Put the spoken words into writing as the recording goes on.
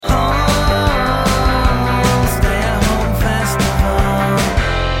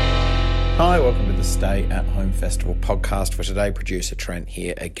Hi, welcome to the Stay at Home Festival podcast for today. Producer Trent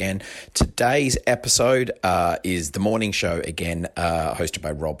here again. Today's episode is the morning show again, hosted by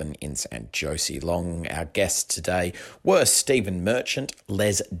Robin Ince and Josie Long. Our guests today were Stephen Merchant,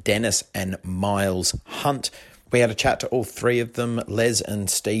 Les Dennis and Miles Hunt. We had a chat to all three of them. Les and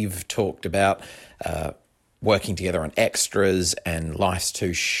Steve talked about working together on extras and Life's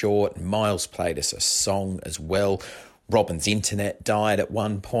Too Short. Miles played us a song as well. Robin's internet died at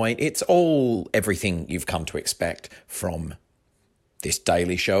one point. It's all everything you've come to expect from this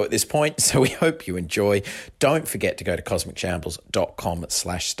daily show at this point. So we hope you enjoy. Don't forget to go to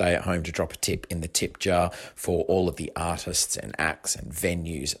cosmicshambles.com/stay-at-home to drop a tip in the tip jar for all of the artists and acts and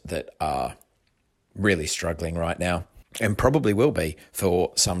venues that are really struggling right now and probably will be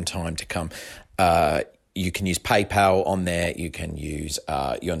for some time to come. You can use PayPal on there. You can use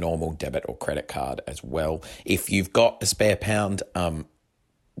your normal debit or credit card as well. If you've got a spare pound,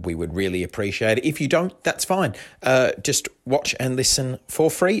 we would really appreciate it. If you don't, that's fine. Just watch and listen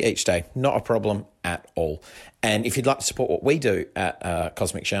for free each day. Not a problem at all. And if you'd like to support what we do at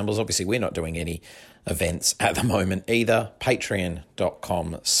Cosmic Shambles, obviously we're not doing any events at the moment either.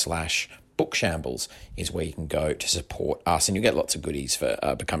 Patreon.com/bookshambles is where you can go to support us, and you get lots of goodies for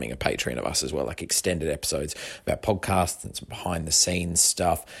becoming a patron of us as well, like extended episodes about podcasts and some behind the scenes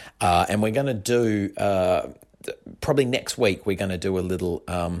stuff. And we're going to do probably next week, we're going to do a little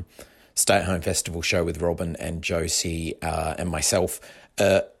Stay at Home Festival show with Robin and Josie and myself,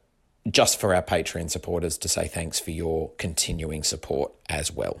 just for our Patreon supporters to say thanks for your continuing support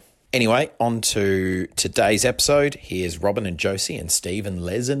as well. Anyway, on to today's episode. Here's Robin and Josie and Steve and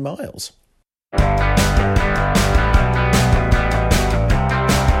Les and Miles.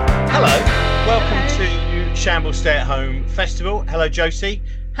 Hello, welcome to Shambles Stay at Home Festival. Hello, Josie.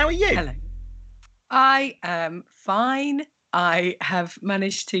 How are you? Hello. I am fine. I have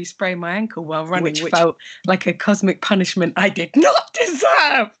managed to sprain my ankle while running, which felt like a cosmic punishment I did not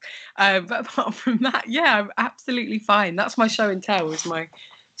deserve. But apart from that, yeah, I'm absolutely fine. That's my show and tell, is my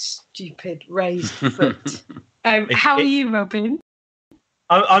stupid raised foot. How are you, Robin?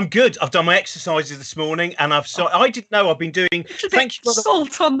 I'm good. I've done my exercises this morning, and I didn't know I've been doing. Thank you.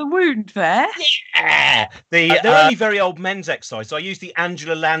 Salt on the wound there. Yeah, they're only very old men's exercise. I use the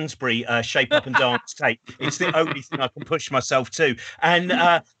Angela Lansbury shape up and dance tape. It's the only thing I can push myself to. And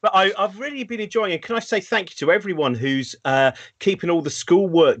but I've really been enjoying it. Can I say thank you to everyone who's keeping all the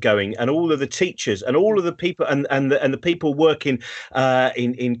schoolwork going, and all of the teachers, and all of the people, and the people working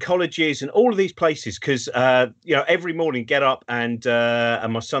in colleges and all of these places, because every morning get up and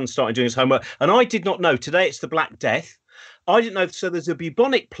my son started doing his homework, and I did not know. Today it's the Black Death. I didn't know. So there's a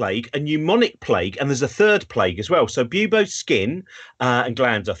bubonic plague, a pneumonic plague, and there's a third plague as well. So bubo, skin and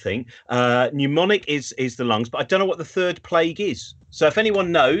glands, I think. Pneumonic is the lungs, but I don't know what the third plague is. So if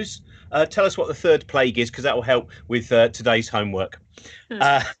anyone knows, tell us what the third plague is, because that will help with today's homework.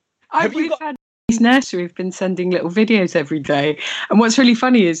 Nursery have been sending little videos every day, and what's really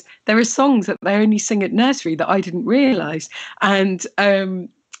funny is there are songs that they only sing at nursery that I didn't realise, and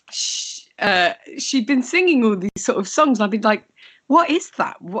she'd been singing all these sort of songs, and I'd be like, what is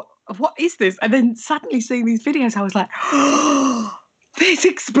that, what is this? And then suddenly seeing these videos, I was like, oh, this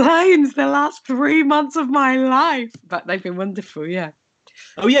explains the last 3 months of my life. But they've been wonderful. Yeah.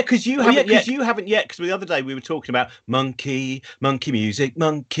 Oh yeah, because you haven't yet. Because the other day we were talking about monkey music,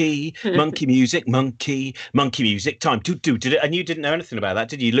 monkey music, monkey music time. Did it? And you didn't know anything about that,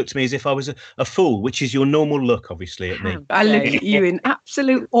 did you? You looked at me as if I was a fool, which is your normal look, obviously, at me. I look at you in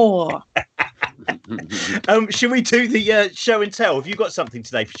absolute awe. Should we do the show and tell? Have you got something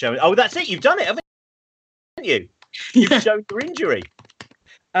today for show? Oh, that's it. You've done it, haven't you? You've shown your injury.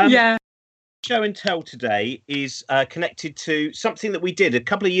 Yeah. Show and tell today is connected to something that we did a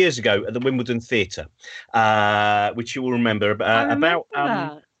couple of years ago at the Wimbledon Theatre, which you will remember. About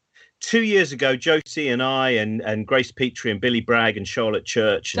 2 years ago, Josie and I and Grace Petrie and Billy Bragg and Charlotte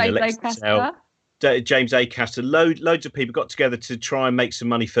Church and Alexa Tell, James Acaster, loads of people got together to try and make some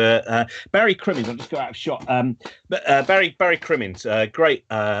money for Barry Crimmins. I'll just go out of shot. Barry Crimmins, a great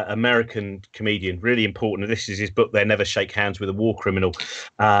American comedian, really important. This is his book, They Never Shake Hands with a War Criminal.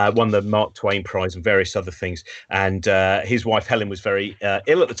 Won the Mark Twain Prize and various other things. And his wife Helen was very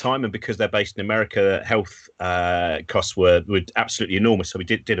ill at the time, and because they're based in America, health costs were absolutely enormous. So we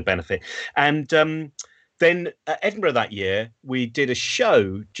did a benefit. And then at Edinburgh that year, we did a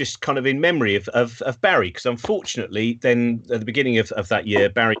show just kind of in memory of Barry, because unfortunately then at the beginning of that year,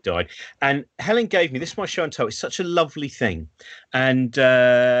 Barry died. And Helen gave me, this is my show and tell, it's such a lovely thing. And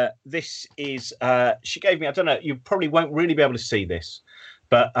this is, she gave me, I don't know, you probably won't really be able to see this,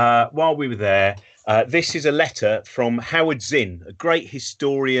 but while we were there, This is a letter from Howard Zinn, a great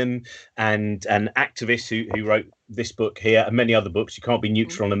historian and an activist who wrote this book here and many other books. You Can't Be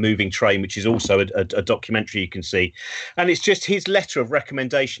Neutral on a Moving Train, which is also a documentary you can see. And it's just his letter of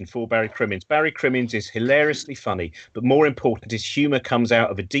recommendation for Barry Crimmins. Barry Crimmins is hilariously funny, but more important, his humour comes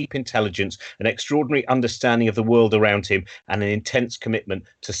out of a deep intelligence, an extraordinary understanding of the world around him, and an intense commitment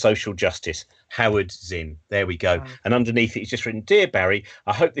to social justice. Howard Zinn. There we go. Wow. And underneath it, he's just written, "Dear Barry,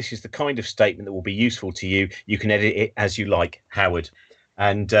 I hope this is the kind of statement that will be useful to you. You can edit it as you like, Howard."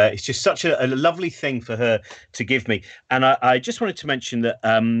 And it's just such a lovely thing for her to give me. And I just wanted to mention that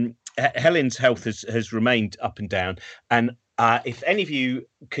Helen's health has remained up and down. And if any of you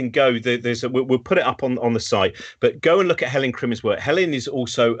can go, we'll put it up on the site, but go and look at Helen Crimmins' work. Helen is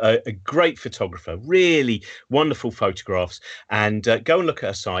also a great photographer, really wonderful photographs, and go and look at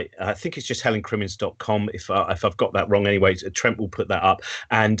her site. I think it's just helencrimmins.com if I've got that wrong. Anyway, Trent will put that up,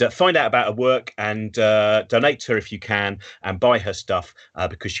 and find out about her work and donate to her if you can, and buy her stuff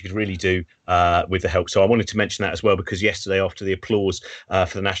because she could really do with the help. So I wanted to mention that as well, because yesterday, after the applause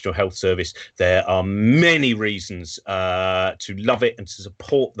for the National Health Service, there are many reasons to love it and to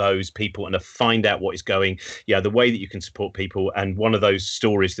support those people and to find out what is going. The way that you can support people, and one of those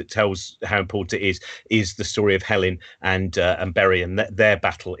stories that tells how important it is the story of Helen and Barry and their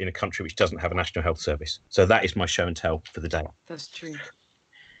battle in a country which doesn't have a National Health Service. So that is my show and tell for the day. That's true.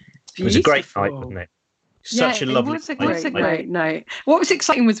 It was a great night, wasn't it? Such a lovely. It was a great night. What was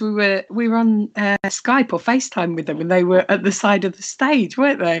exciting was we were on Skype or FaceTime with them, and they were at the side of the stage,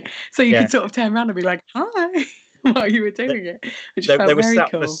 weren't they? So you could sort of turn around and be like, "Hi." While you were doing it, which felt very cool. They were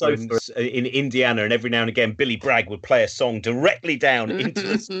sat on a sofa in Indiana, and every now and again, Billy Bragg would play a song directly down into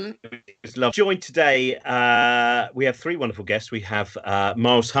the love. Joined today, we have three wonderful guests. We have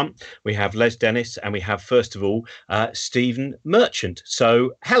Miles Hunt, we have Les Dennis, and we have, first of all, Stephen Merchant.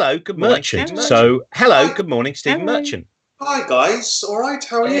 So, hello, good morning, Stephen. Good morning, Stephen Merchant. Hi, guys. All right,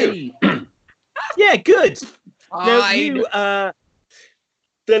 how are you? Yeah, good. Now, you...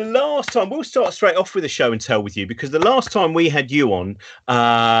 the last time, we'll start straight off with a show and tell with you, because the last time we had you on,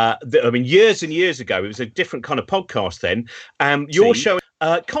 years and years ago, it was a different kind of podcast then. Your show,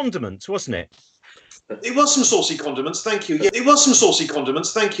 Condiments, wasn't it? It was some saucy condiments, thank you. Yeah, it was some saucy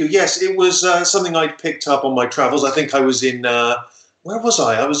condiments, thank you. Yes, it was something I'd picked up on my travels. I think I was in, where was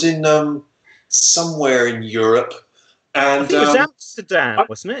I? I was in somewhere in Europe. And it was Amsterdam,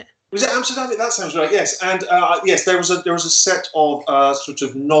 wasn't it? Was it Amsterdam? That sounds right. Yes, and yes, there was a set of sort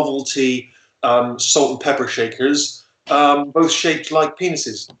of novelty salt and pepper shakers, both shaped like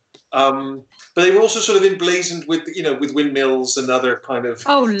penises, but they were also sort of emblazoned with windmills and other kind of.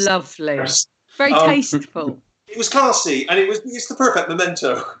 Oh, lovely! Very tasteful. It was classy, and it's the perfect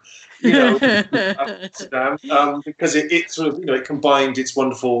memento, Amsterdam, because it sort of it combined its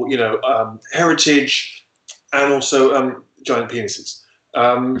wonderful heritage and also giant penises.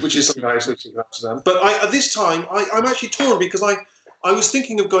 Which is something I associate with Amsterdam. But at this time, I'm actually torn, because I was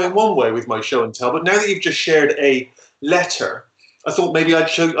thinking of going one way with my show and tell, but now that you've just shared a letter, I thought maybe I'd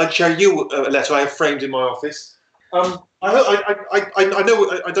share you a letter I have framed in my office. I know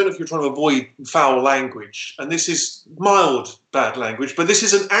I don't know if you're trying to avoid foul language, and this is mild bad language, but this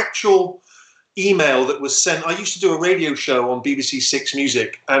is an actual email that was sent. I used to do a radio show on BBC Six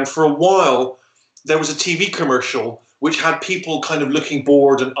Music, and for a while there was a TV commercial which had people kind of looking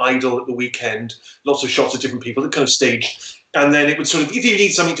bored and idle at the weekend, lots of shots of different people, that kind of staged. And then it would sort of, if you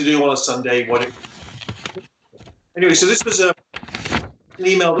need something to do on a Sunday, Anyway, so this was an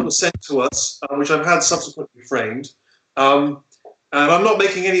email that was sent to us, which I've had subsequently framed. And I'm not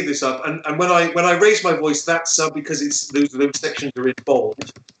making any of this up. And when I raise my voice, that's because those sections are in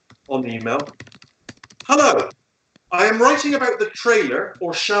bold on the email. Hello, I am writing about the trailer,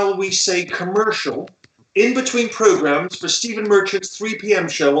 or shall we say commercial, in between programmes for Stephen Merchant's 3 p.m.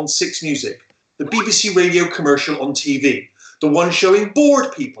 show on Six Music, the BBC radio commercial on TV, the one showing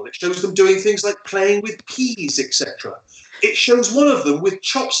bored people. It shows them doing things like playing with peas, etc. It shows one of them with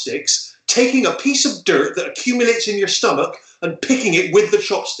chopsticks taking a piece of dirt that accumulates in your stomach and picking it with the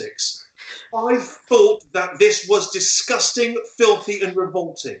chopsticks. I thought that this was disgusting, filthy and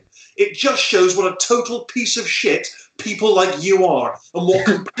revolting. It just shows what a total piece of shit people like you are, and what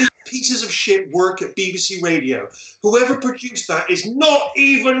complete pieces of shit work at BBC Radio. Whoever produced that is not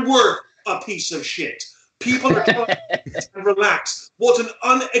even worth a piece of shit. People are trying to relax. What an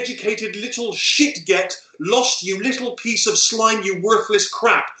uneducated little shit-get, lost you little piece of slime, you worthless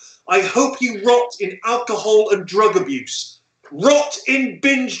crap. I hope you rot in alcohol and drug abuse. Rot in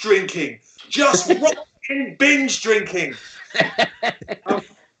binge drinking. Just rot in binge drinking.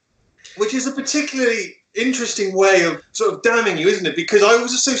 Which is a particularly interesting way of sort of damning you, isn't it? Because I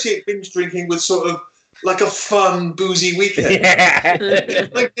always associate binge drinking with sort of like a fun, boozy weekend. Yeah.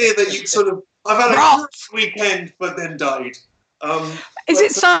 The idea that you sort of, I've had a good weekend, but then died. Is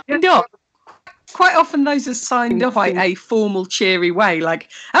it signed up? Quite often those are signed off by a formal, cheery way, like,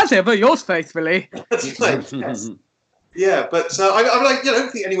 as ever, yours faithfully. That's right, yes. Yeah, but I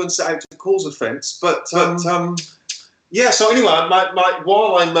don't think anyone set out to cause offence. But yeah, so anyway,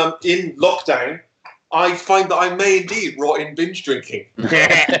 while I'm in lockdown, I find that I may indeed rot in binge drinking.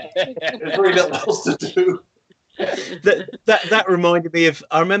 There's very little else to do. That reminded me of,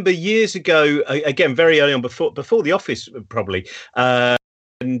 I remember years ago, again, very early on, before The Office, probably,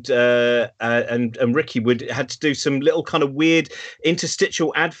 and Ricky had to do some little kind of weird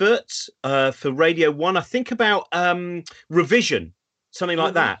interstitial adverts for Radio 1. I think about Revision, something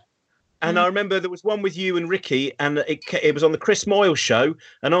like that. And I remember there was one with you and Ricky, and it was on the Chris Moyles show.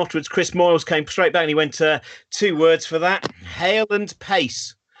 And afterwards, Chris Moyles came straight back and he went, 2 words for that: hail and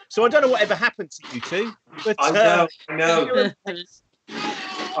pace. So I don't know whatever happened to you two. But, I know.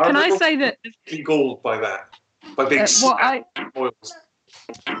 Can I say that? I'm galled by that. By big Moyles.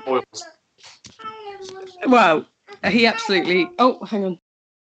 Well, he absolutely. Oh, hang on.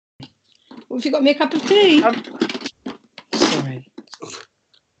 What have you got me a cup of tea? Sorry.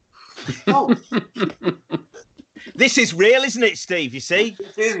 Oh. This is real, isn't it, Steve? You see?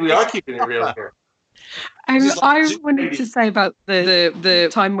 It is. We are keeping it real here. I wanted to say about the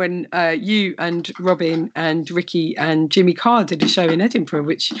time when you and Robin and Ricky and Jimmy Carr did a show in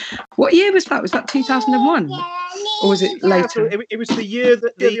Edinburgh. What year was that? Was that 2001? Or was it later? It was the year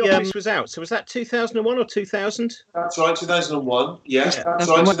that The Office was out. So was that 2001 or 2000? That's right, 2001. Yes, that's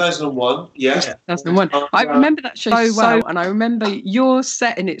right, 2001. Yes. 2001. I remember that show so well, and I remember your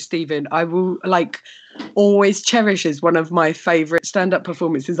set in it, Stephen. I will always cherish as one of my favourite stand-up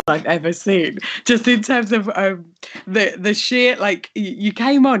performances I've ever seen. Just in terms of the sheer, you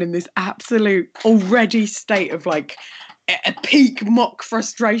came on in this absolute already state of a peak mock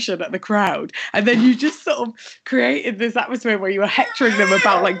frustration at the crowd, and then you just sort of created this atmosphere where you were hectoring them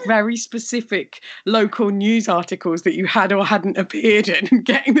about very specific local news articles that you had or hadn't appeared in, and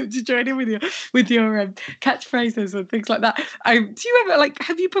getting them to join in with your catchphrases and things like that. Do you ever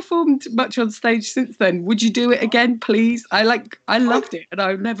have you performed much on stage since then? Would you do it again, please? I loved it, and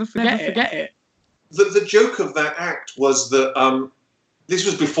I'll never forget it. The joke of that act was that this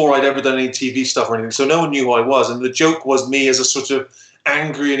was before I'd ever done any TV stuff or anything, so no one knew who I was. And the joke was me as a sort of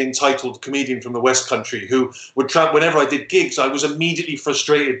angry and entitled comedian from the West Country who would whenever I did gigs, I was immediately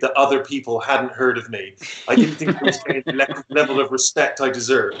frustrated that other people hadn't heard of me. I didn't think I was getting the level of respect I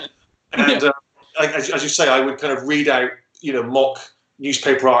deserved. And as you say, I would kind of read out, mock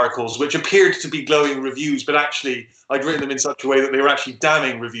newspaper articles, which appeared to be glowing reviews, but actually I'd written them in such a way that they were actually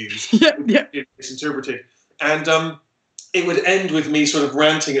damning reviews. Misinterpreted. And it would end with me sort of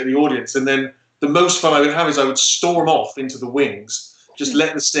ranting at the audience, and then the most fun I would have is I would storm off into the wings, just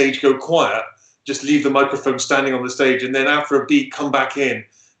let the stage go quiet, just leave the microphone standing on the stage, and then after a beat come back in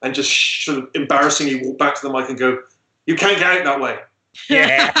and just sort of embarrassingly walk back to the mic and go, "You can't get out that way."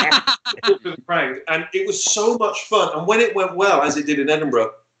 Yeah. And it was so much fun. And when it went well, as it did in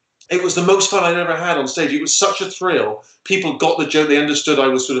Edinburgh, it was the most fun I'd ever had on stage. It was such a thrill. People got the joke. They understood I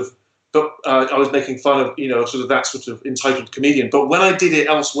was but I was making fun of, sort of that sort of entitled comedian. But when I did it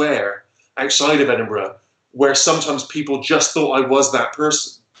elsewhere, outside of Edinburgh, where sometimes people just thought I was that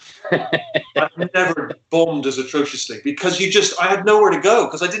person, I never bombed as atrociously because I had nowhere to go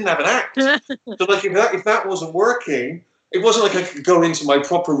because I didn't have an act. So if that wasn't working, it wasn't like I could go into my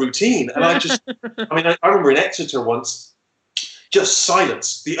proper routine. And I remember in Exeter once, just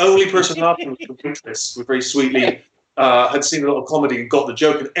silence. The only person laughing was the waitress, who very sweetly had seen a lot of comedy and got the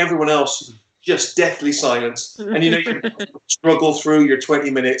joke, and everyone else just deathly silence. And you struggle through your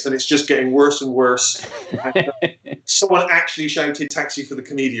 20 minutes, and it's just getting worse and worse. And, someone actually shouted "taxi for the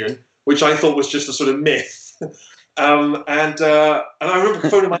comedian," which I thought was just a sort of myth. And I remember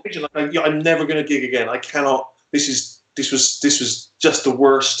phoning my agent, I'm never going to gig again. I cannot. This was just the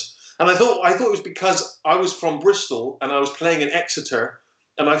worst. And I thought it was because I was from Bristol and I was playing in Exeter.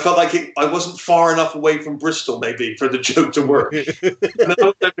 And I felt like I wasn't far enough away from Bristol, maybe, for the joke to work. And then I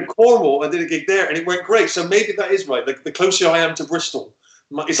went down to Cornwall and did a gig there, and it went great. So maybe that is right. The closer I am to Bristol,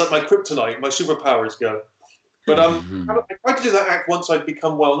 it's like my kryptonite, my superpowers go. But I tried to do that act once I'd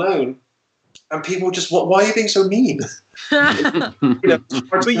become well known, and people just, why are you being so mean?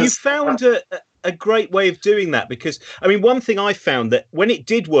 But you found a great way of doing that, because I mean, one thing I found that when it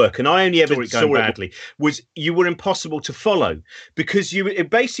did work, and I only ever saw it badly, was you were impossible to follow, because it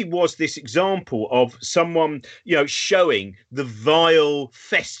basically was this example of someone, you know, showing the vile,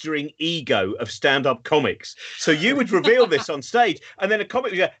 festering ego of stand-up comics. So you would reveal this on stage, and then a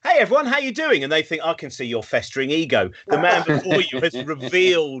comic would go, "Hey everyone, how you doing?" And they think, "I can see your festering ego. The man before you has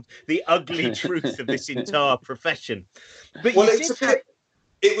revealed the ugly truth of this entire profession." But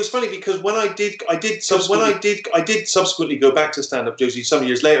it was funny because when I did subsequently go back to stand up, Josie, some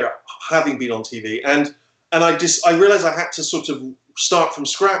years later, having been on TV, and I realized I had to sort of start from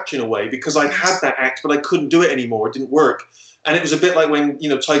scratch in a way, because I had that act, but I couldn't do it anymore. It didn't work. And it was a bit like when, you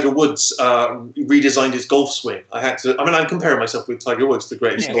know, Tiger Woods redesigned his golf swing. I'm comparing myself with Tiger Woods, the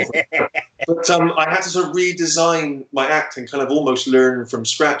greatest golfer. But I had to sort of redesign my act and kind of almost learn from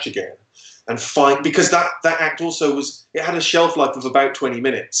scratch again. And find, because that act also it had a shelf life of about 20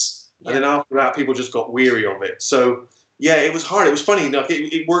 minutes. And then after that, people just got weary of it. So, yeah, it was hard. It was funny. Like,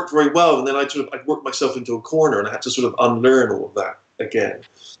 it worked very well. And then I worked myself into a corner, and I had to sort of unlearn all of that again.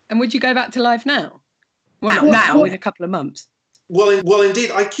 And would you go back to live now? Well, not now, in a couple of months. Well,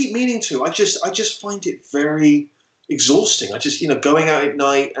 indeed. I keep meaning to. I just find it very exhausting. I just, you know, going out at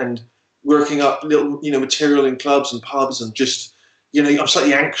night and working up little, you know, material in clubs and pubs, and just, you know, I'm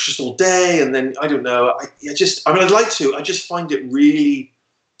slightly anxious all day, and then I don't know. I'd like to. I just find it really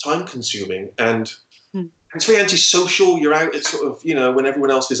time-consuming, and it's very antisocial. You're out at sort of, you know, when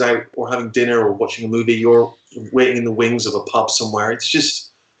everyone else is out or having dinner or watching a movie, you're waiting in the wings of a pub somewhere. It's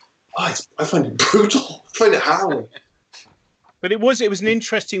just, I find it brutal. I find it harrowing. But it was an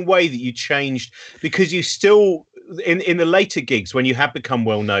interesting way that you changed, because you still, in the later gigs, when you have become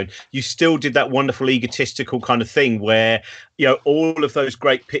well known, you still did that wonderful egotistical kind of thing where, you know, all of those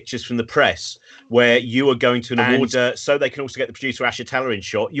great pictures from the press where you are going to an award, so they can also get the producer Asher Taller in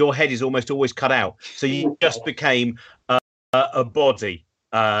shot, your head is almost always cut out. So you just became a body,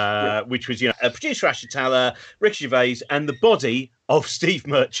 which was, you know, a producer Asher Taller, Ricky Gervais, and the body of Steve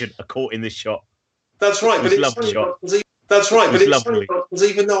Merchant are caught in this shot. That's right. But it's funny, that's right, but it's funny because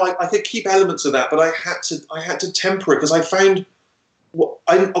even though I could keep elements of that, but I had to temper it, because I found when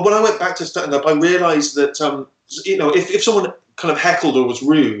I went back to stand up, I realised that you know, if someone kind of heckled or was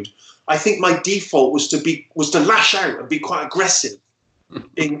rude, I think my default was to lash out and be quite aggressive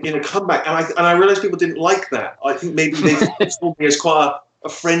in a comeback, and I realised people didn't like that. I think maybe they saw me as quite a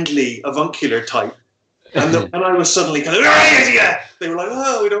friendly, avuncular type, and I was suddenly kind of, they were like,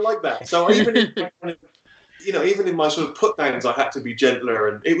 "Oh, we don't like that." So even in my sort of put downs, I had to be gentler,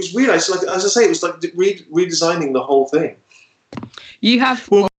 and it was weird. As I say, it was like redesigning the whole thing. You have.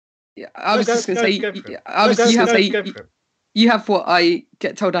 I was just going to say. You have what I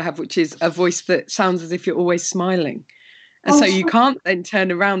get told I have, which is a voice that sounds as if you're always smiling, and so you can't then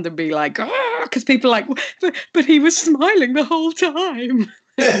turn around and be like, because people are like, but he was smiling the whole time.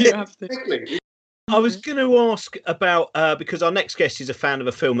 You have to. Exactly. I was going to ask about, because our next guest is a fan of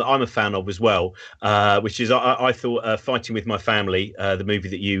a film that I'm a fan of as well, which is, I thought, Fighting With My Family, the movie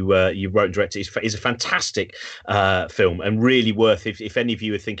that you wrote and directed, is a fantastic film, and really worth, if any of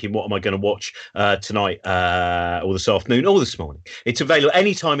you are thinking, what am I going to watch tonight or this afternoon or this morning? It's available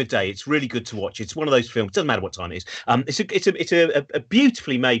any time of day. It's really good to watch. It's one of those films, doesn't matter what time it is. It's a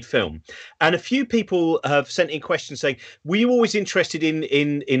beautifully made film. And a few people have sent in questions saying, were you always interested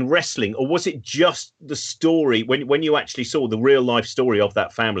in wrestling, or was it just the story when you actually saw the real life story of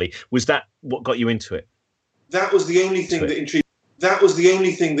that family? Was that what got you into it? That was the only thing that intrigued. That was the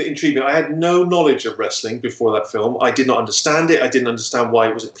only thing that intrigued me. I had no knowledge of wrestling before that film. I did not understand it. I didn't understand why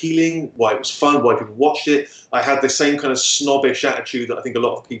it was appealing, why it was fun, why people watched it. I had the same kind of snobbish attitude that I think a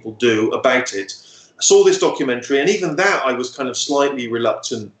lot of people do about it. I saw this documentary, and even that I was kind of slightly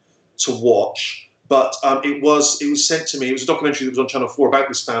reluctant to watch. But it was sent to me. It was a documentary that was on Channel 4 about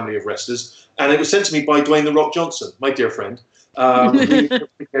this family of wrestlers. And it was sent to me by Dwayne "The Rock" Johnson, my dear friend. We put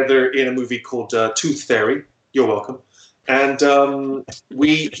together in a movie called Tooth Fairy. You're welcome. And it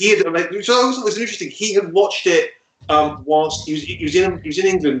was interesting. He had watched it whilst he was in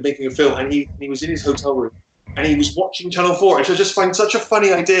England making a film, and he was in his hotel room, and he was watching Channel 4. And so I just find such a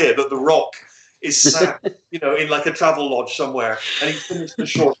funny idea that The Rock is sat, you know, in like a travel lodge somewhere, and he's finished the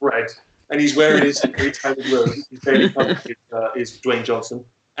shortbread, and he's wearing his Italian robe. His favorite color is Dwayne Johnson.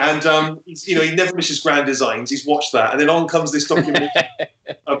 And he never misses grand designs. He's watched that, and then on comes this documentary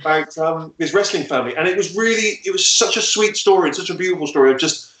about this wrestling family, and it was such a sweet story, and such a beautiful story of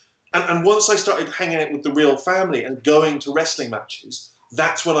just. And once I started hanging out with the real family and going to wrestling matches,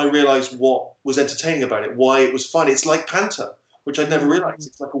 that's when I realised what was entertaining about it, why it was fun. It's like Panta, which I'd never realised.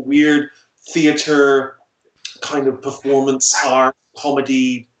 It's like a weird theatre kind of performance art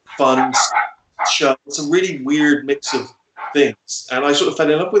comedy fun. show. It's a really weird mix of things, and I sort of fell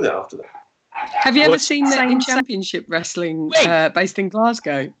in love with it after that. Have you ever seen that in Championship Wrestling based in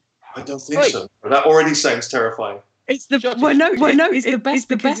Glasgow? I don't think so. That already sounds terrifying. It's the it's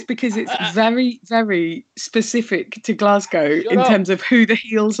the best because it's very, very specific to Glasgow terms of who the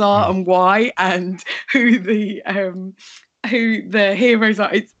heels are and why, and who the heroes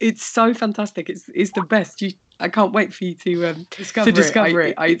are. It's so fantastic. It's the best. I can't wait for you to discover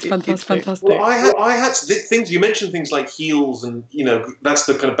it. It's fantastic. Well, I had things. You mentioned things like heels, and that's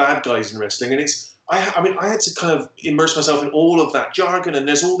the kind of bad guys in wrestling, and it's. I had to kind of immerse myself in all of that jargon, and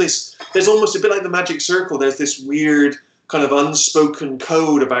there's all this. There's almost a bit like the Magic Circle. There's this weird kind of unspoken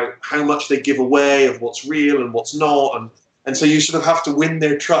code about how much they give away of what's real and what's not, and so you sort of have to win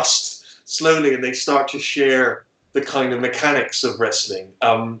their trust slowly, and they start to share the kind of mechanics of wrestling,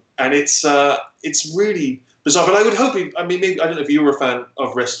 and it's really bizarre. But I would hope. Maybe I don't know if you were a fan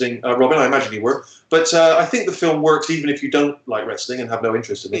of wrestling, Robin. I imagine you were. But I think the film works even if you don't like wrestling and have no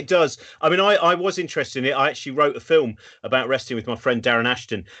interest in it. It does. I mean, I was interested in it. I actually wrote a film about wrestling with my friend Darren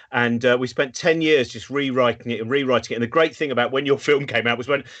Ashton, and we spent 10 years just rewriting it. And the great thing about when your film came out was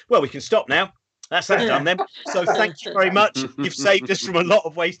we can stop now. That's that done then. So thank you very much. You've saved us from a lot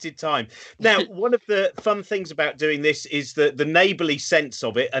of wasted time. Now, one of the fun things about doing this is the neighbourly sense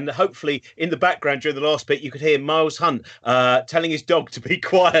of it. And hopefully in the background during the last bit, you could hear Miles Hunt telling his dog to be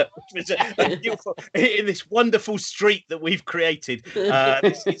quiet in this wonderful street that we've created.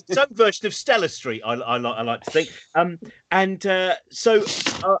 It's some version of Stella Street, I like to think. So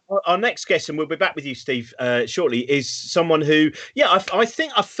our next guest, and we'll be back with you, Steve, shortly, is someone who, I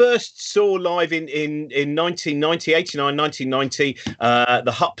think I first saw live in 1990, 89, 1990,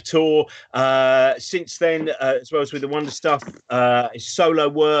 the Hup Tour. Since then, as well as with the Wonder Stuff, his solo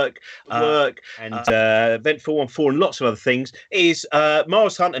work, and Event 414 and lots of other things, is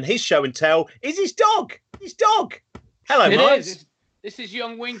Miles Hunt, and his show and tell is his dog. Hello, Miles. This is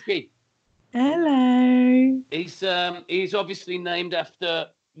young Winky. Hello. He's obviously named after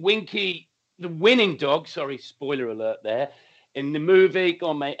Winky, the winning dog. Sorry, spoiler alert there. In the movie, go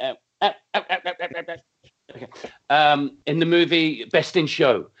on, mate. Okay. In the movie Best in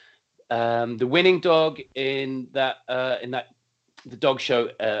Show, the winning dog in that the dog show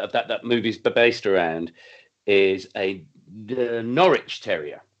of that movie's based around is the Norwich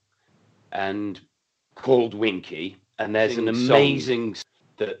Terrier, and called Winky. And there's an amazing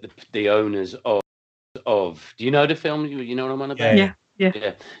that the owners of. Do you know the film? You know what I'm on about?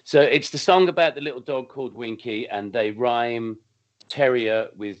 Yeah. So it's the song about the little dog called Winky, and they rhyme terrier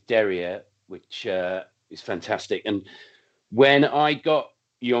with derriere, which is fantastic. And when I got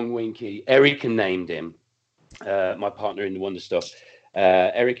young Winky, Erica named him, my partner in the Wonder Stuff,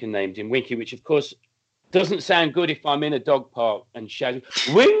 Erica named him Winky, which of course doesn't sound good if I'm in a dog park and shouting,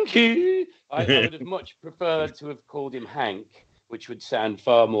 Winky! I would have much preferred to have called him Hank, which would sound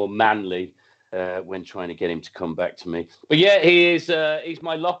far more manly when trying to get him to come back to me. But yeah, he's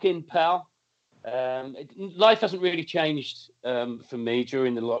my lock-in pal. Life hasn't really changed for me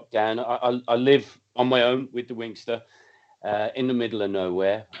during the lockdown. I live on my own with the Wingster in the middle of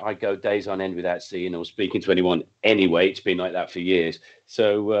nowhere. I go days on end without seeing or speaking to anyone anyway. It's been like that for years.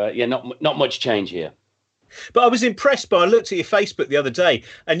 So not much change here. But I was impressed I looked at your Facebook the other day,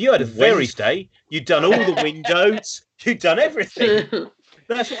 and you had a very day. You'd done all the windows. You'd done everything.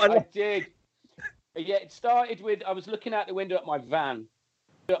 That's what I did. Yeah, it started with I was looking out the window at my van.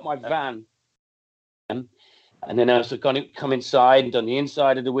 And then I was going to come inside and done the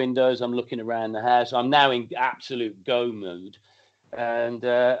inside of the windows. I'm looking around the house. I'm now in absolute go mood. And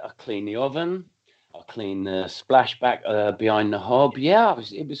I clean the oven. I clean the splashback behind the hob. Yeah,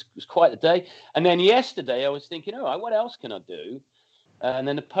 it was quite the day. And then yesterday I was thinking, all right, what else can I do? And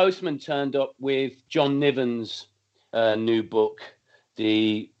then the postman turned up with John Niven's new book,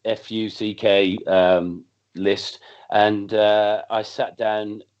 the FUCK list. And I sat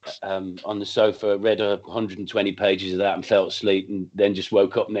down on the sofa, read 120 pages of that and fell asleep, and then just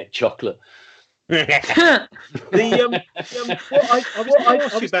woke up neck chocolate. What I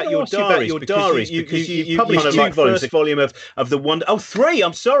asked you about your diaries, because you published two volumes. The volume of the Wonder. Oh, 3.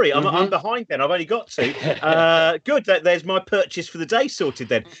 I'm sorry, I'm behind. Then I've only got 2. Good. There's my purchase for the day sorted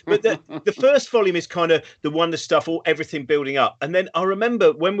then. But the first volume is kind of the Wonder Stuff, everything building up. And then I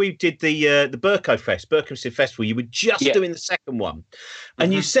remember when we did the Berkhamsted Festival, you were just doing the second one,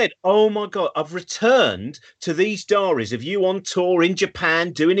 and you said, "Oh my God, I've returned to these diaries of you on tour in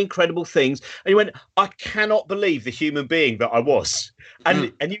Japan doing incredible things." And you went, I cannot believe the human being that I was.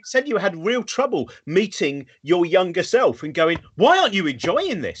 And you said you had real trouble meeting your younger self and going, why aren't you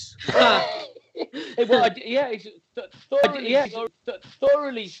enjoying this? He's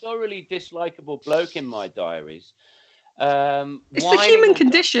thoroughly dislikable bloke in my diaries. It's the human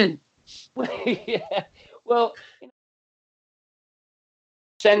condition. Yeah. Well,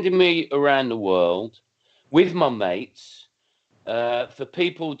 sending me around the world with my mates for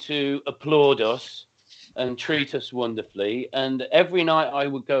people to applaud us and treat us wonderfully. And every night I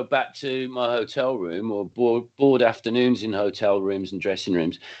would go back to my hotel room or board afternoons in hotel rooms and dressing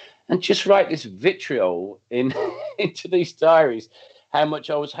rooms and just write this vitriol into these diaries, how much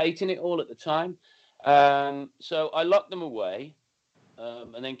I was hating it all at the time. So I locked them away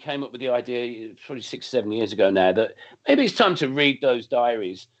and then came up with the idea probably 6-7 years ago now that maybe it's time to read those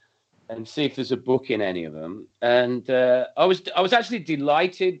diaries and see if there's a book in any of them. And I was actually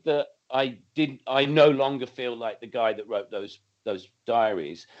delighted that I no longer feel like the guy that wrote those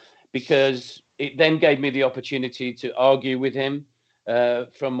diaries, because it then gave me the opportunity to argue with him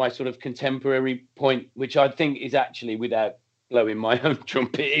from my sort of contemporary point, which I think is actually, without blowing my own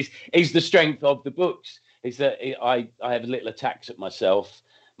trumpet, is the strength of the books. Is that I have little attacks at myself,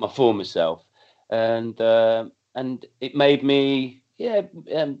 my former self, and it made me I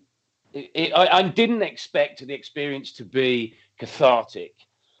didn't expect the experience to be cathartic.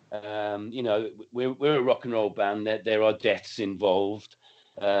 We're a rock and roll band. There are deaths involved,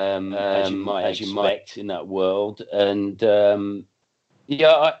 as you might expect in that world. And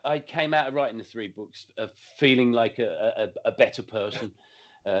I came out of writing the 3 books feeling like a better person.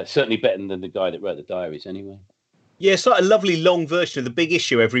 Certainly better than the guy that wrote the diaries, anyway. Yeah, it's like a lovely long version of The Big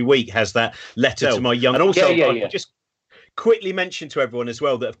Issue. Every week has that letter to my young. And also, just quickly mention to everyone as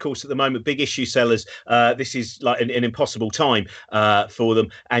well that, of course, at the moment, Big Issue sellers, this is like an impossible time for them,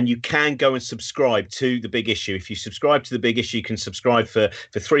 and you can go and subscribe to The Big Issue. If you subscribe to The Big Issue, you can subscribe for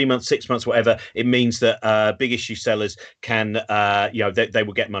 3 months, 6 months, whatever. It means that Big Issue sellers can, they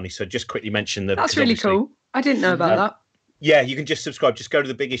will get money. So just quickly mention that. That's really cool. I didn't know about that. Yeah, you can just subscribe. Just go to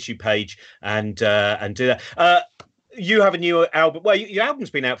the Big Issue page and do that. You have a new album. Well, your album's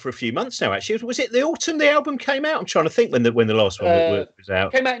been out for a few months now, actually. Was it the autumn the album came out? I'm trying to think when the last one was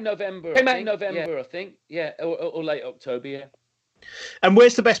out. Came out in November. I think. Yeah, or late October, yeah. And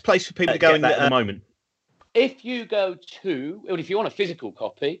where's the best place for people to go in at the moment? If you go to, if you want a physical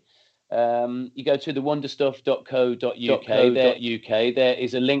copy, you go to thewonderstuff.co.uk. There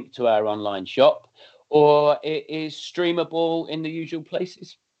is a link to our online shop, or it is streamable in the usual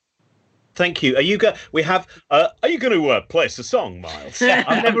places. Thank you. Are you going to play us a song, Miles?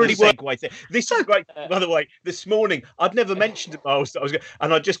 I've never really worked with it. This is great. By the way, this morning I'd never mentioned it, Miles.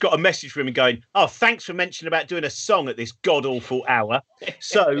 And I just got a message from him going, "Oh, thanks for mentioning about doing a song at this god awful hour."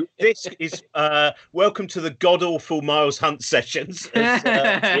 So this is welcome to the god awful Miles Hunt sessions.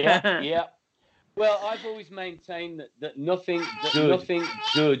 Yeah. Well, I've always maintained that nothing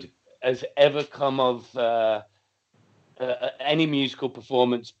good has ever come of any musical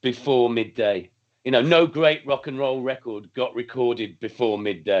performance before midday. No great rock and roll record got recorded before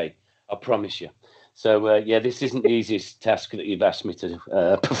midday. I promise you. So this isn't the easiest task that you've asked me to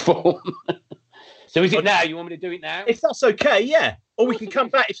perform. So is it now? You want me to do it now? If that's okay, yeah. Or we can come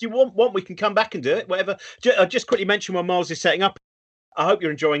back if you want. We can come back and do it. Whatever. I'll just quickly mention while Miles is setting up. I hope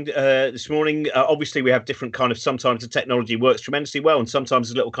you're enjoying this morning. Obviously, we have different kind of, sometimes the technology works tremendously well and sometimes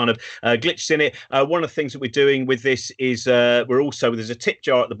there's little kind of glitches in it. One of the things that we're doing with this is there's a tip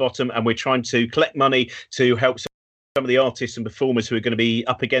jar at the bottom, and we're trying to collect money to help some of the artists and performers who are going to be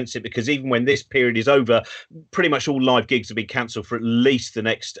up against it, because even when this period is over, pretty much all live gigs have been cancelled for at least the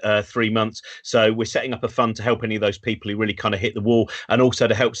next 3 months. So we're setting up a fund to help any of those people who really kind of hit the wall, and also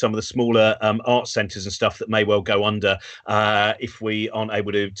to help some of the smaller art centres and stuff that may well go under if we aren't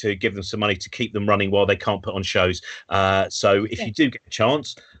able to give them some money to keep them running while they can't put on shows. So if you do get a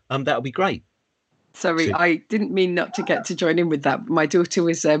chance, that'll be great. Sorry, I didn't mean not to get to join in with that. My daughter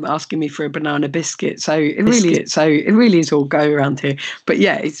was asking me for a banana biscuit, so it really is all go around here. But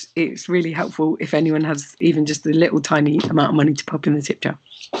yeah, it's really helpful if anyone has even just a little tiny amount of money to pop in the tip jar.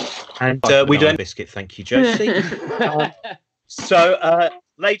 And we don't biscuit, thank you, Josie. So,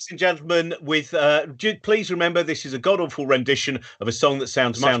 ladies and gentlemen, please remember this is a god awful rendition of a song that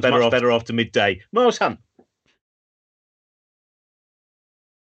sounds much better after midday. Miles Hunt.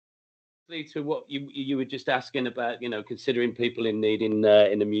 To what you were just asking about, considering people in need in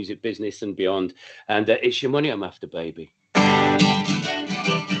the music business and beyond, and it's your money I'm after, baby.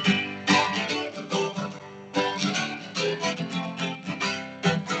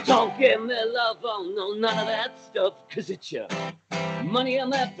 Don't give me love, oh no, none of that stuff, 'cause it's your money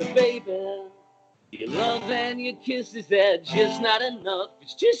I'm after, baby. Your love and your kisses, they're just not enough.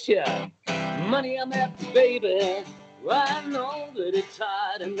 It's just your money I'm after, baby. Well, I know that it's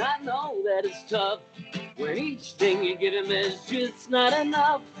hard and I know that it's tough. When each thing you get him is just not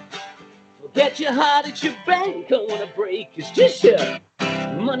enough. Forget your heart at your bank, don't wanna break. It's just your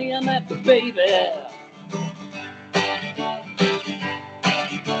money I'm after, baby.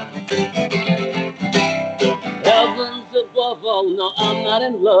 Heavens above all, no, I'm not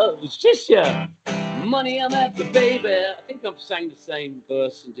in love. It's just your money I'm after, baby. I think I've sang the same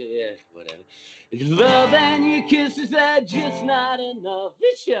verse into yeah, whatever. Love and your kisses are just not enough.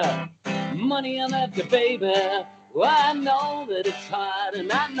 It's your money I'm after, baby. Well, I know that it's hard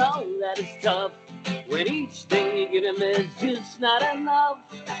and I know that it's tough. When each thing you get him is just not enough.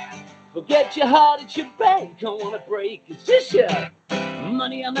 Forget your heart at your bank, don't wanna break. It's just your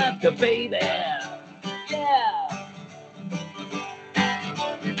money I'm after, baby. Yeah.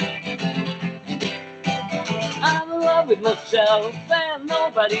 I'm in love with myself and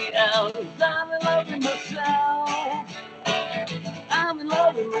nobody else. I'm in love with myself. I'm in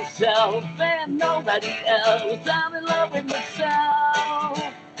love with myself and nobody else. I'm in love with myself.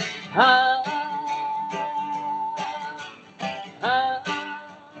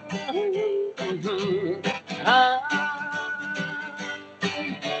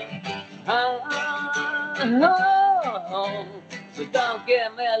 So don't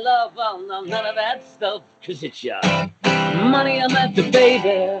give me love on none of that stuff, 'cause it's your money I'm after,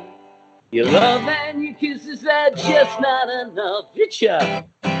 baby. Your love and your kisses are just not enough. It's your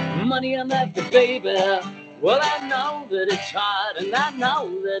money I'm after, baby. Well, I know that it's hard and I know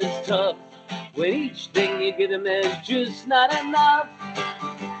that it's tough. When each thing you get him is just not enough.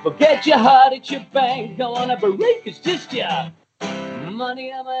 Forget your heart at your bank, don't wanna break. It's just your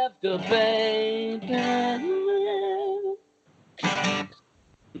money I'm after, baby.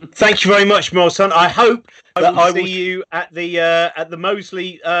 Thank you very much, Miles Hunt. I hope that I will see you at the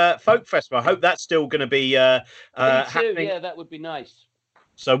Moseley Folk Festival. I hope that's still going to be happening. Yeah, that would be nice.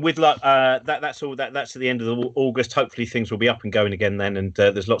 So with luck, that's all. That's at the end of August. Hopefully things will be up and going again then, and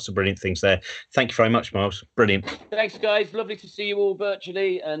there's lots of brilliant things there. Thank you very much, Miles. Brilliant. Thanks, guys. Lovely to see you all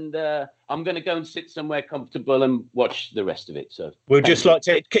virtually, and I'm going to go and sit somewhere comfortable and watch the rest of it. So we'll just like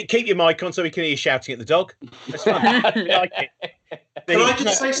to keep your mic on so we can hear you shouting at the dog. That's fun. I like it. Can I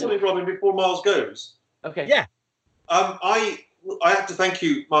just say something, Robin, before Miles goes? Okay. Yeah. I have to thank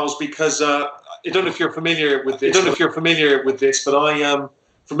you, Miles, because I don't know if you're familiar with this. But I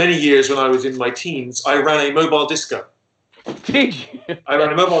for many years when I was in my teens, I ran a mobile disco. Did you? I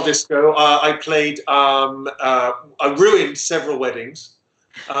ran a mobile disco. I played. I ruined several weddings.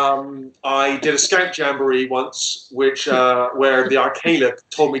 I did a scout jamboree once, which where the Arcala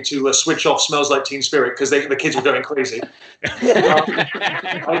told me to switch off "Smells Like Teen Spirit" because the kids were going crazy.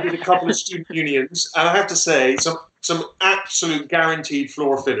 I did a couple of student unions, and I have to say, some absolute guaranteed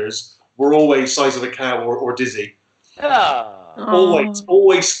floor fitters were always Size of a Cow or Dizzy.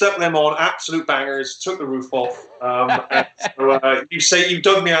 Always stuck them on, absolute bangers. Took the roof off. So, you say you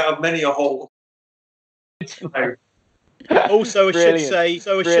dug me out of many a hole. Also, I should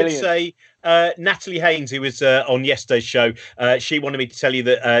say, Natalie Haynes, who was on yesterday's show, she wanted me to tell you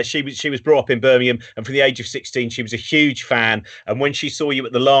that she was brought up in Birmingham, and from the age of 16, she was a huge fan. And when she saw you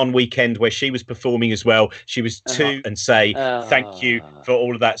at the Lawn weekend, where she was performing as well, she was and say thank you for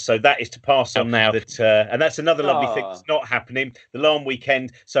all of that. So that is to pass on now. That and that's another lovely thing that's not happening. The Lawn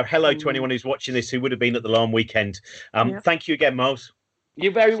weekend. So hello to anyone who's watching this who would have been at the Lawn weekend. Thank you again, Miles.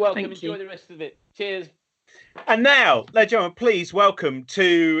 You're very welcome. Enjoy the rest of it. Cheers. And now, ladies and gentlemen, please welcome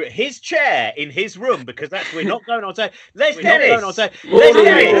to his chair in his room, because we're not going on today. Les Dennis. It's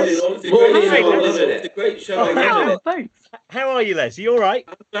a great show. How are you, Les? Are you all right?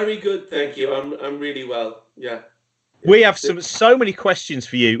 I'm very good, thank you. I'm really well. Yeah. We have so many questions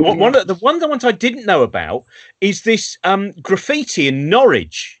for you. One of the ones I didn't know about is this graffiti in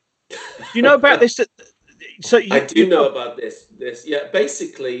Norwich. Do you know about this? I do know about this. Yeah,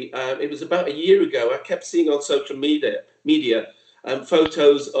 basically, it was about a year ago. I kept seeing on social media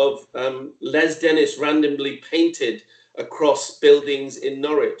photos of Les Dennis randomly painted across buildings in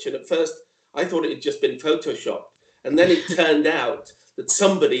Norwich. And at first, I thought it had just been photoshopped. And then it turned out that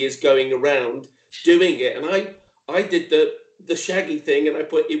somebody is going around doing it. And I did the Shaggy thing, and I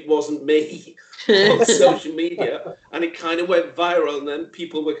put "it wasn't me" on social media, and it kind of went viral. And then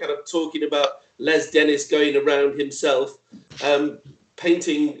people were kind of talking about Les Dennis going around himself,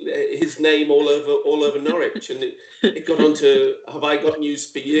 painting his name all over Norwich, and it got onto "Have I Got News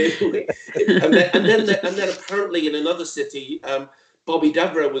for You?" and then apparently in another city, Bobby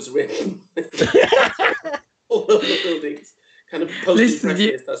Davro was written all over the buildings, kind of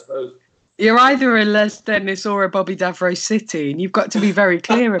post-impressionist, I suppose. You're either a Les Dennis or a Bobby Davro city, and you've got to be very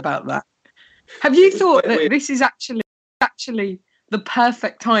clear about that. Have you thought that this is actually actually the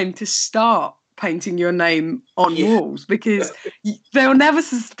perfect time to start painting your name on walls, because they'll never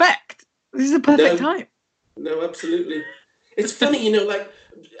suspect. This is the perfect time. No, absolutely. It's funny, like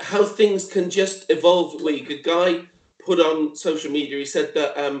how things can just evolve a week. A guy put on social media, he said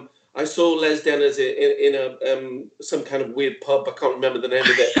that I saw Les Dennis in a some kind of weird pub. I can't remember the name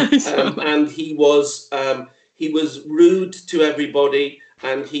of it. And he was rude to everybody,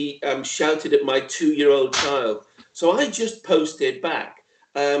 and he shouted at my 2-year-old child. So I just posted back,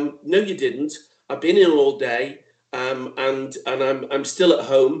 no, you didn't. I've been in all day, and I'm still at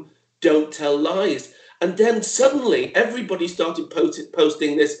home. Don't tell lies. And then suddenly everybody started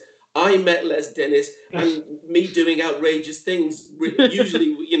posting this. I met Les Dennis, and me doing outrageous things,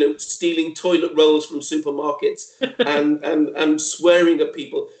 usually, stealing toilet rolls from supermarkets and swearing at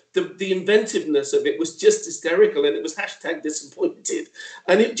people. The inventiveness of it was just hysterical, and it was #disappointed.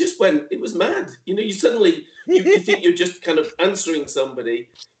 And it was mad. You suddenly, you think you're just kind of answering somebody,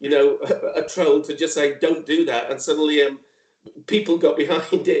 a troll, to just say, don't do that. And suddenly people got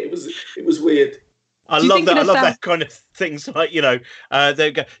behind it. It was weird. I love that. I love that kind of things, like,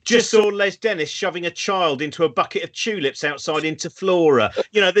 they go, just saw Les Dennis shoving a child into a bucket of tulips outside into Flora.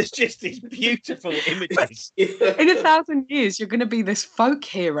 There's just these beautiful images. In 1,000 years, you're going to be this folk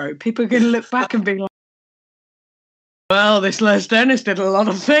hero. People are going to look back and be like, well, this Les Dennis did a lot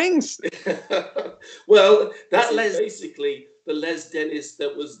of things. Well, that basically the Les Dennis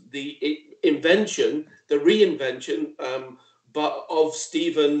that was the invention, the reinvention, but of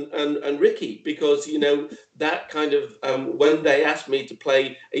Stephen and Ricky, because that kind of when they asked me to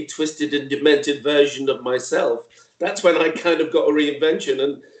play a twisted and demented version of myself, that's when I kind of got a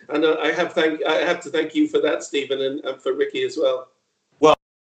reinvention, and I have to thank you for that, Stephen, and for Ricky as well.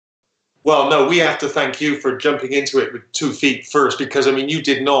 Well, no, we have to thank you for jumping into it with 2 feet first, because you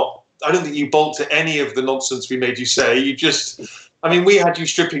did not. I don't think you balked to any of the nonsense we made you say. You just, we had you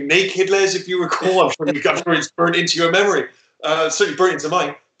stripping naked, Les, if you recall. I'm sure it's burnt into your memory. Certainly burned into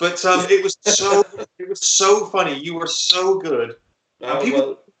mine, but it was so funny. You were so good.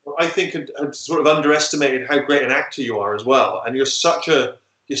 People, I think, had sort of underestimated how great an actor you are as well. And you're such a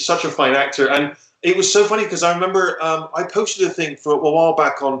fine actor. And it was so funny because I remember I posted a thing for a while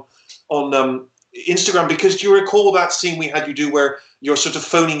back on Instagram, because do you recall that scene we had you do where you're sort of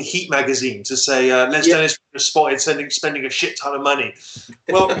phoning Heat magazine to say Les Dennis was spotted spending a shit ton of money?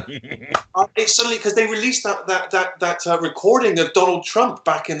 Well, it's suddenly, because they released that recording of Donald Trump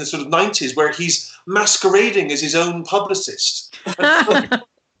back in the sort of 90s where he's masquerading as his own publicist at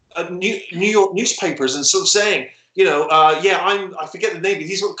New York newspapers and sort of saying, I forget the name, but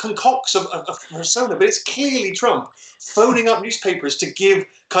he sort of concocts a persona, but it's clearly Trump phoning up newspapers to give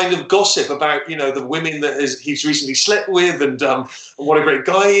kind of gossip about, the women that he's recently slept with and what a great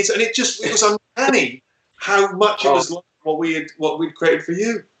guy he is. And it was uncanny how much it was like what we'd created for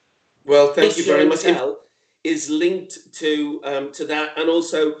you. Well, thank you very much. Is linked to that, and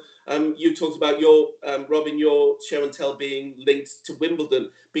also you talked about your Robin, your show and tell being linked to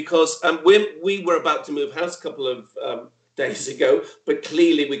Wimbledon, because we were about to move house a couple of days ago, but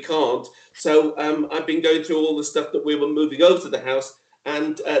clearly we can't. So I've been going through all the stuff that we were moving over to the house,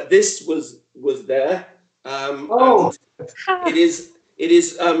 and this was there. It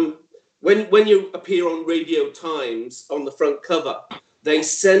is when you appear on Radio Times on the front cover, they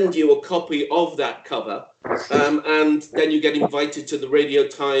send you a copy of that cover, and then you get invited to the Radio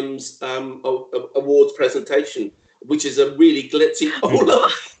Times awards presentation, which is a really glitzy. Oh,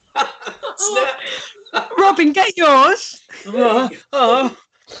 look! Snap! Robin, get yours. There you go.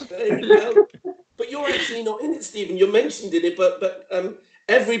 But you're actually not in it, Stephen. You're mentioned in it, but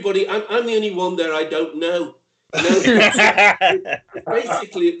everybody, I'm the only one there I don't know.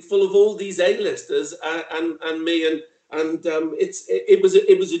 Basically full of all these A-listers and me, and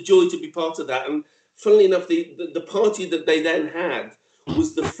it was a joy to be part of that. And funnily enough, the party that they then had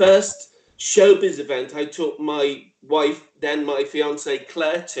was the first showbiz event I took my wife, then my fiancée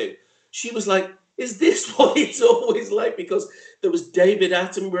Claire, to. She was like, "Is this what it's always like?" Because there was David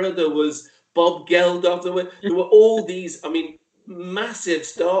Attenborough, there was Bob Geldof, there were all these, massive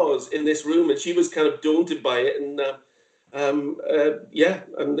stars in this room, and she was kind of daunted by it. And and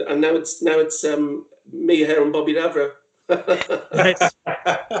now it's me here and Bobby Davro.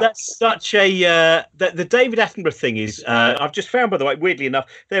 That's such a the David Attenborough thing is I've just found, by the way, weirdly enough,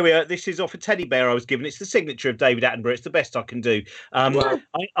 there we are. This is off a teddy bear I was given. It's the signature of David Attenborough. It's the best I can do. Wow.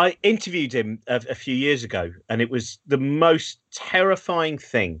 I interviewed him a few years ago, and it was the most terrifying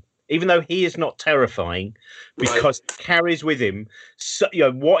thing even though he is not terrifying, because he carries with him, so,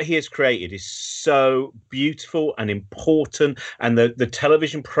 what he has created is so beautiful and important, and the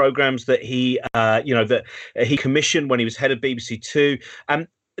television programs that he, that he commissioned when he was head of BBC Two.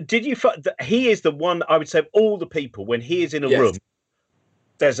 Did you find that he is the one, I would say, of all the people, when he is in a room,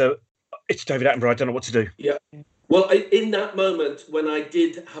 it's David Attenborough, I don't know what to do. Yeah. Well, in that moment, when I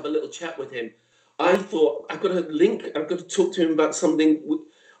did have a little chat with him, I thought, I've got to talk to him about something.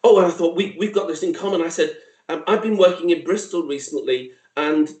 And I thought, we've got this in common. I said, I've been working in Bristol recently,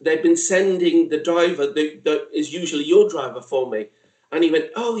 and they've been sending the driver that is usually your driver for me. And he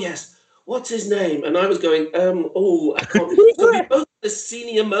went, oh, yes, what's his name? And I was going, I can't. So we both had a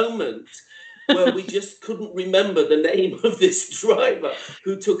senior moment where we just couldn't remember the name of this driver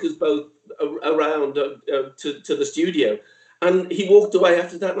who took us both around to the studio. And he walked away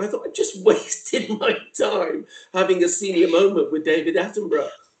after that, and I thought, I just wasted my time having a senior moment with David Attenborough.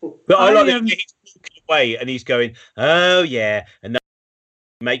 But I like that he's walking away and he's going, oh, yeah. And that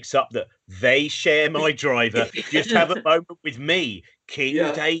makes up that they share my driver. Just have a moment with me, King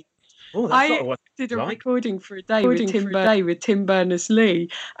Dave. Oh, I did a recording for a day with Tim Berners-Lee,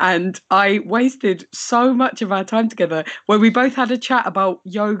 and I wasted so much of our time together where we both had a chat about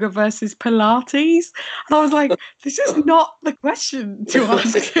yoga versus Pilates. And I was like, this is not the question to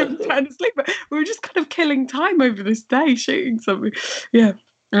ask Tim Berners-Lee, but we were just kind of killing time over this day shooting something. Yeah.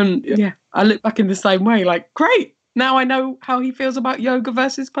 And I look back in the same way, like, great. Now I know how he feels about yoga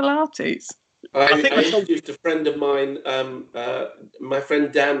versus Pilates. I introduced a friend of mine. My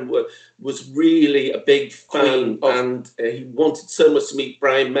friend Dan was really a big fan, and he wanted so much to meet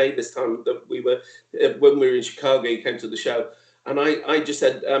Brian May this time that when we were in Chicago, he came to the show, and I just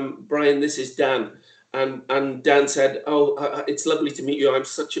said, Brian, this is Dan, and Dan said, oh, it's lovely to meet you. I'm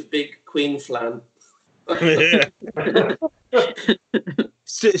such a big Queen fan.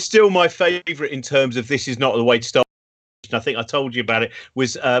 Still my favourite in terms of this is not the way to start. I think I told you about it,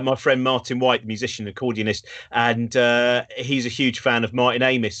 was my friend Martin White, the musician, accordionist, and he's a huge fan of Martin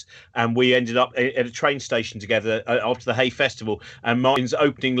Amis, and we ended up at a train station together after the Hay Festival, and Martin's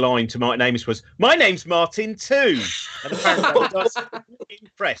opening line to Martin Amis was, my name's Martin too, and apparently that does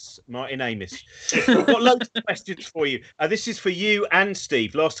impress Martin Amis. I've got loads of questions for you. This is for you and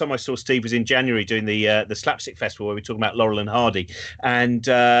Steve. Last time I saw Steve was in January doing the Slapstick Festival, where we were talking about Laurel and Hardy, and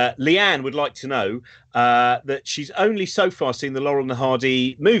Leanne would like to know that she's only so far seen the Laurel and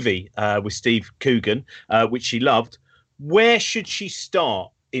Hardy movie with Steve Coogan, which she loved. Where should she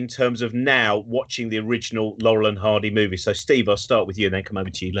start in terms of now watching the original Laurel and Hardy movie? So, Steve, I'll start with you and then come over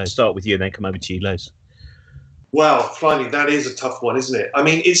to you, Les. Well, finally, that is a tough one, isn't it? I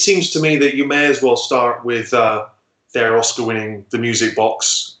mean, it seems to me that you may as well start with their Oscar-winning The Music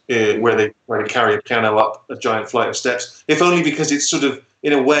Box, where they carry a piano up a giant flight of steps, if only because it's sort of,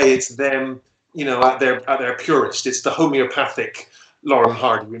 in a way, it's them, at their purest. It's the homeopathic Laurel and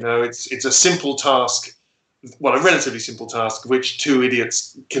Hardy. It's a simple task, well, a relatively simple task, which two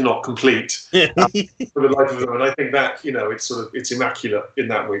idiots cannot complete for the life of them. And I think that it's immaculate in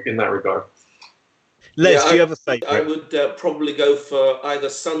that regard. Les, do you have a favourite? I would probably go for either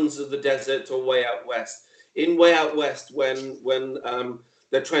Sons of the Desert or Way Out West. In Way Out West, when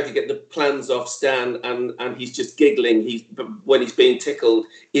they're trying to get the plans off Stan, and he's just giggling. When he's being tickled,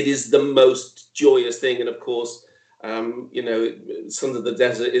 it is the most joyous thing. And of course, Sons of the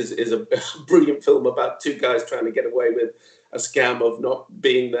Desert is a brilliant film about two guys trying to get away with a scam of not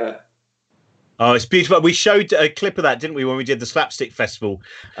being there. Oh, it's beautiful. We showed a clip of that, didn't we, when we did the Slapstick Festival,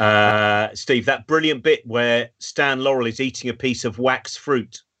 Steve? That brilliant bit where Stan Laurel is eating a piece of wax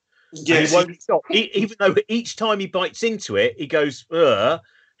fruit. Yes, he won't stop. Even though each time he bites into it, he goes,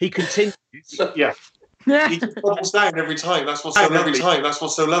 he continues. Yeah. He just falls down every time. That's what's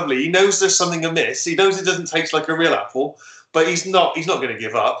so lovely. He knows there's something amiss. He knows it doesn't taste like a real apple, but he's not going to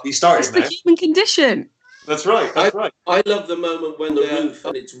give up. He started now. It's the human condition. That's right. I love the moment when the roof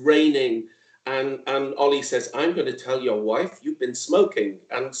and it's raining, and Ollie says, "I'm going to tell your wife you've been smoking,"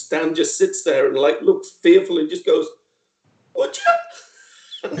 and Stan just sits there and looks fearful and just goes, "Would you?"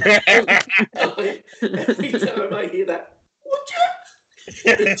 Every time I hear that, would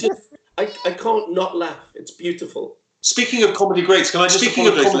you? I can't not laugh. It's beautiful. Speaking of comedy greats, can I just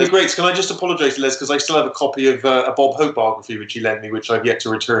apologise to Les, because I still have a copy of a Bob Hope biography which he lent me, which I've yet to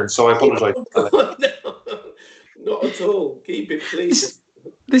return. So I apologise. No, not at all. Keep it, please.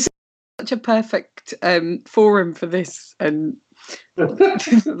 This is such a perfect forum for this, and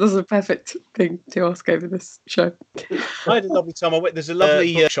That's a perfect thing to ask over this show. I had a lovely time. There's a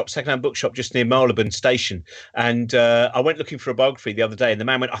lovely second-hand bookshop just near Marylebone Station, and I went looking for a biography the other day, and the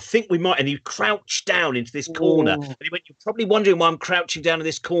man went, "I think we might," and he crouched down into this corner, and he went, "You're probably wondering why I'm crouching down in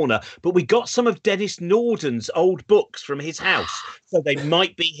this corner, but we got some of Dennis Norden's old books from his house, so they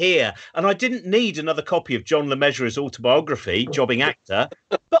might be here." And I didn't need another copy of John Le Mesureur's autobiography, Jobbing Actor,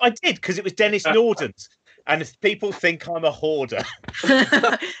 but I did because it was Dennis Norden's. And if people think I'm a hoarder.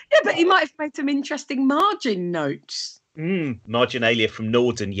 Yeah, but he might have made some interesting margin notes. Marginalia from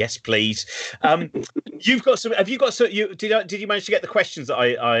Norden, yes, please. You've got some. Have you got some? Did you manage to get the questions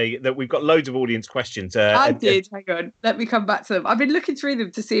that we've got loads of audience questions? I did. Hang on, let me come back to them. I've been looking through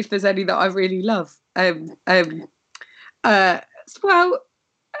them to see if there's any that I really love. Well,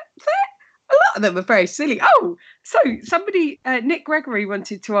 a lot of them are very silly. Oh, so somebody, Nick Gregory,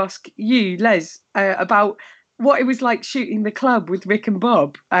 wanted to ask you, Les, about what it was like shooting The Club with Rick and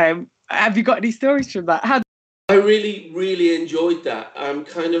Bob. Have you got any stories from that? I really, really enjoyed that.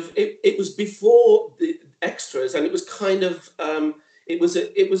 It was before the extras, and it was kind of it was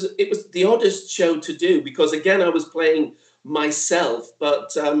the oddest show to do because again I was playing myself,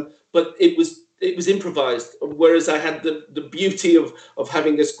 but it was improvised. Whereas I had the beauty of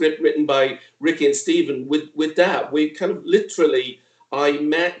having a script written by Ricky and Stephen. With that, we kind of literally, I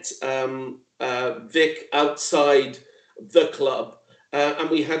met Vic outside the club, and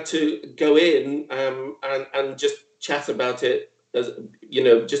we had to go in and just chat about it, as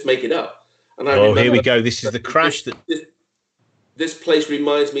just make it up. And I remember, here we go. This is the crash. This place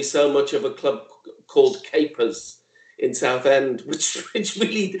reminds me so much of a club called Capers in Southend, which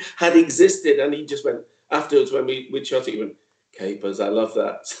really had existed, and he just went afterwards when we shot it. He went, "Capers, I love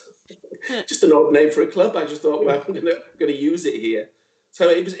that." Just an odd name for a club. I just thought, well, I'm gonna use it here. So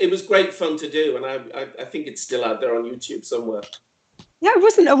it was great fun to do, and I think it's still out there on YouTube somewhere. Yeah, I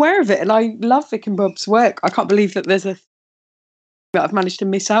wasn't aware of it, and I love Vic and Bob's work. I can't believe that there's a that I've managed to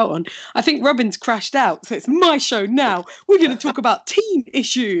miss out on. I think Robin's crashed out, so it's my show now. We're going to talk about teen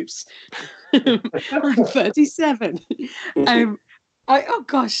issues. I'm 37.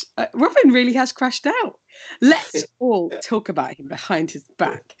 Robin really has crashed out. Let's all talk about him behind his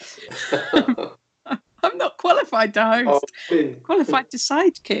back. I'm not qualified to host. Qualified to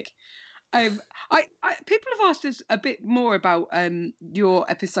sidekick. People have asked us a bit more about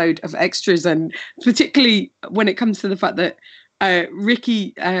your episode of Extras, and particularly when it comes to the fact that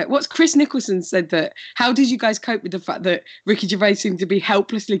Ricky, what's Chris Nicholson said that, how did you guys cope with the fact that Ricky Gervais seemed to be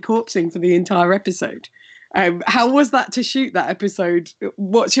helplessly corpsing for the entire episode? How was that to shoot that episode?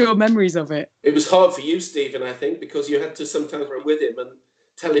 What's your memories of it? It was hard for you, Stephen, I think, because you had to sometimes run with him and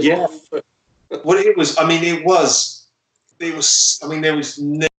tell him off. Well, there was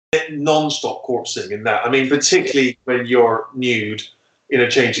non-stop corpsing in that. I mean, particularly when you're nude in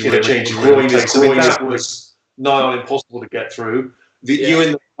a changing room. That was nigh on impossible to get through. You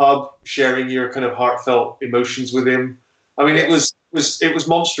in the pub sharing your kind of heartfelt emotions with him. I mean, it was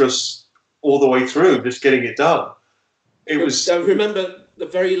monstrous all the way through, just getting it done. I remember the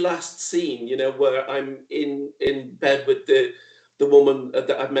very last scene, where I'm in bed with the woman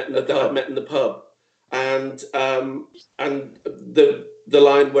that I met in the pub, and the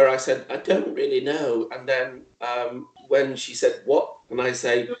line where I said, "I don't really know," and then when she said, "What?" and I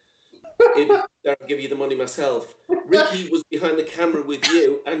say, "I'll give you the money myself." Ricky was behind the camera with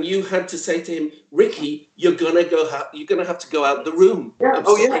you, and you had to say to him, "Ricky, you're gonna have to go out the room." Yeah.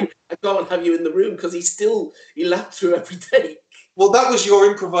 I can't have you in the room because he lapped through every take. Well, that was your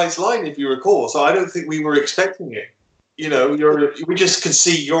improvised line, if you recall. So I don't think we were expecting it. We just could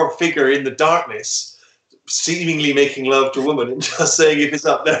see your figure in the darkness, seemingly making love to a woman, and just saying, "If it's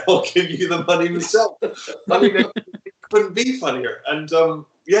up there, I'll give you the money myself." I mean, it couldn't be funnier, and it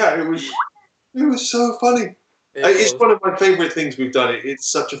was so funny. It's one of my favourite things we've done. It's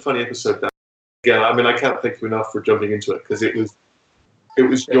such a funny episode. Again, I mean, I can't thank you enough for jumping into it because it was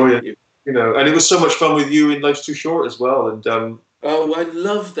joyous, and it was so much fun with you in Life's Too Short as well. And I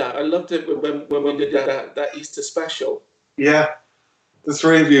loved that. I loved it when we did that Easter special. Yeah, the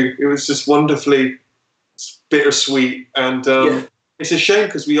three of you. It was just wonderfully bittersweet, and it's a shame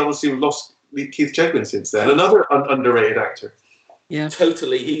because we obviously lost Keith Chegwin since then, another underrated actor. Yeah,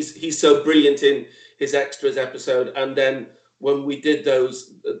 totally. He's so brilliant in his Extras episode, and then when we did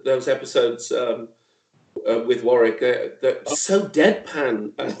those episodes with Warwick, they're so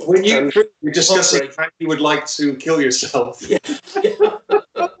deadpan. When you're discussing how you would like to kill yourself,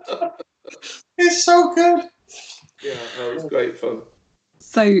 it's so good. Yeah, that was great fun.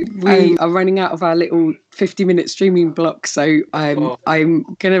 So we are running out of our little 50-minute streaming block. So I'm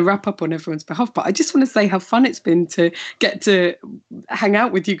going to wrap up on everyone's behalf. But I just want to say how fun it's been to get to hang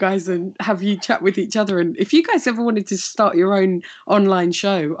out with you guys and have you chat with each other. And if you guys ever wanted to start your own online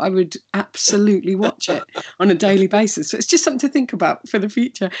show, I would absolutely watch it on a daily basis. So it's just something to think about for the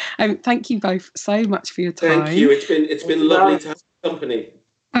future. Thank you both so much for your time. Thank you. It's been lovely to have company.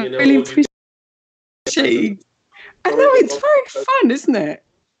 I really appreciate it. I know, it's very fun, isn't it?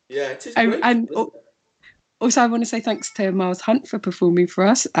 Yeah, it is great. And also, I want to say thanks to Miles Hunt for performing for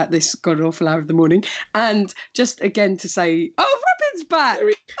us at this god-awful hour of the morning. And just again to say, Robin's back!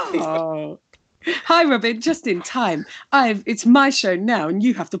 Oh. Hi, Robin, just in time. It's my show now, and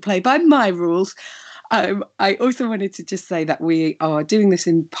you have to play by my rules. I also wanted to just say that we are doing this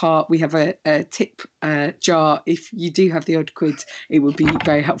in part. We have a tip jar. If you do have the odd quid, it would be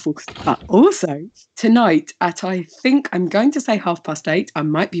very helpful. But also tonight at, I think I'm going to say 8:30. I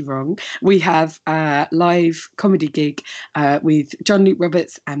might be wrong. We have a live comedy gig with John Luke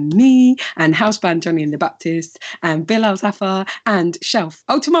Roberts and me and house band Johnny and the Baptist and Bill Al-Zafar and Shelf.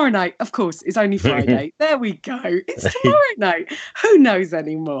 Oh, tomorrow night, of course, it's only Friday. There we go. It's tomorrow night. Who knows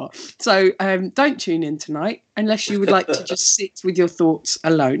anymore? So don't tune in tonight unless you would like to just sit with your thoughts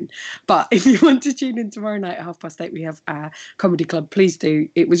alone. But if you want to tune in tomorrow night at 8:30, we have our comedy club. Please do.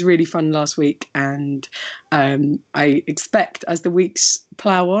 It was really fun last week, and I expect as the weeks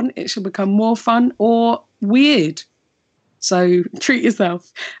plough on, it shall become more fun or weird. So treat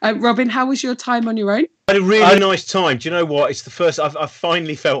yourself. Robin, how was your time on your own? I had a really nice time. Do you know what? It's the first I've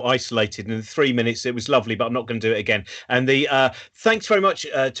finally felt isolated. In the 3 minutes, it was lovely, but I'm not going to do it again. And the thanks very much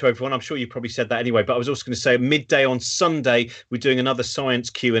to everyone. I'm sure you probably said that anyway, but I was also going to say midday on Sunday, we're doing another science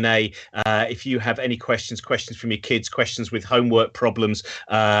Q&A. If you have any questions from your kids, questions with homework problems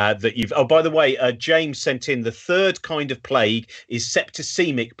that you've... Oh, by the way, James sent in the third kind of plague is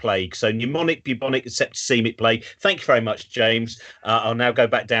septicemic plague. So pneumonic, bubonic, and septicemic plague. Thank you very much, James. I'll now go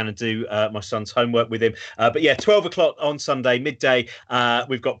back down and do my son's homework with him. But yeah, 12 o'clock on Sunday, midday.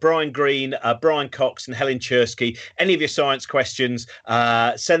 We've got Brian Green, Brian Cox and Helen Chersky. Any of your science questions,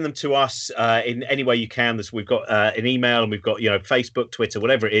 send them to us in any way you can. We've got an email and we've got, Facebook, Twitter,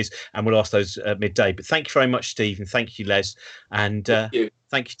 whatever it is. And we'll ask those at midday. But thank you very much, Steve. And thank you, Les. And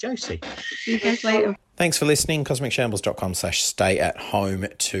thank you, Josie. See you guys later. Thanks for listening. CosmicShambles.com/stay-at-home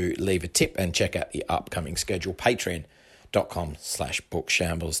to leave a tip and check out the upcoming schedule.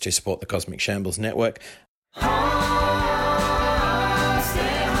 Patreon.com/bookshambles to support the Cosmic Shambles Network.